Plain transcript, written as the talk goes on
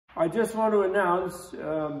I just want to announce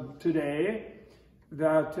today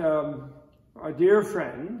that a dear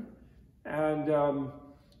friend and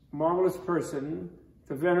marvelous person,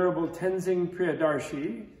 the Venerable Tenzin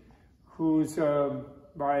Priyadarshi, who's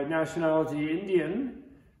by nationality Indian,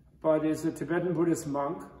 but is a Tibetan Buddhist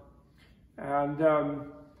monk and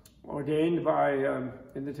ordained by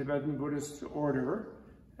in the Tibetan Buddhist order,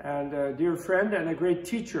 and a dear friend and a great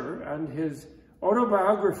teacher, and his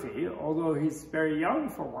autobiography, although he's very young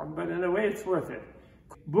for one, but in a way it's worth it.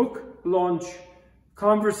 Book launch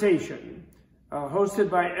conversation hosted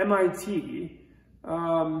by MIT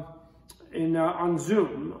on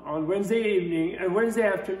Zoom on Wednesday evening and Wednesday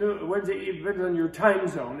afternoon, Wednesday evening on your time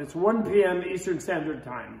zone. It's 1 p.m. Eastern Standard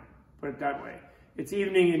Time, put it that way. It's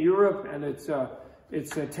evening in Europe and it's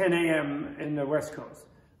 10 a.m. in the West Coast.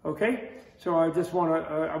 Okay? So I just want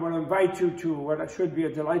to invite you to what should be a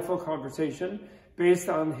delightful conversation based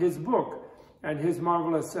on his book and his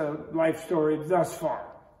marvelous life story thus far.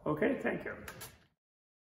 Okay? Thank you.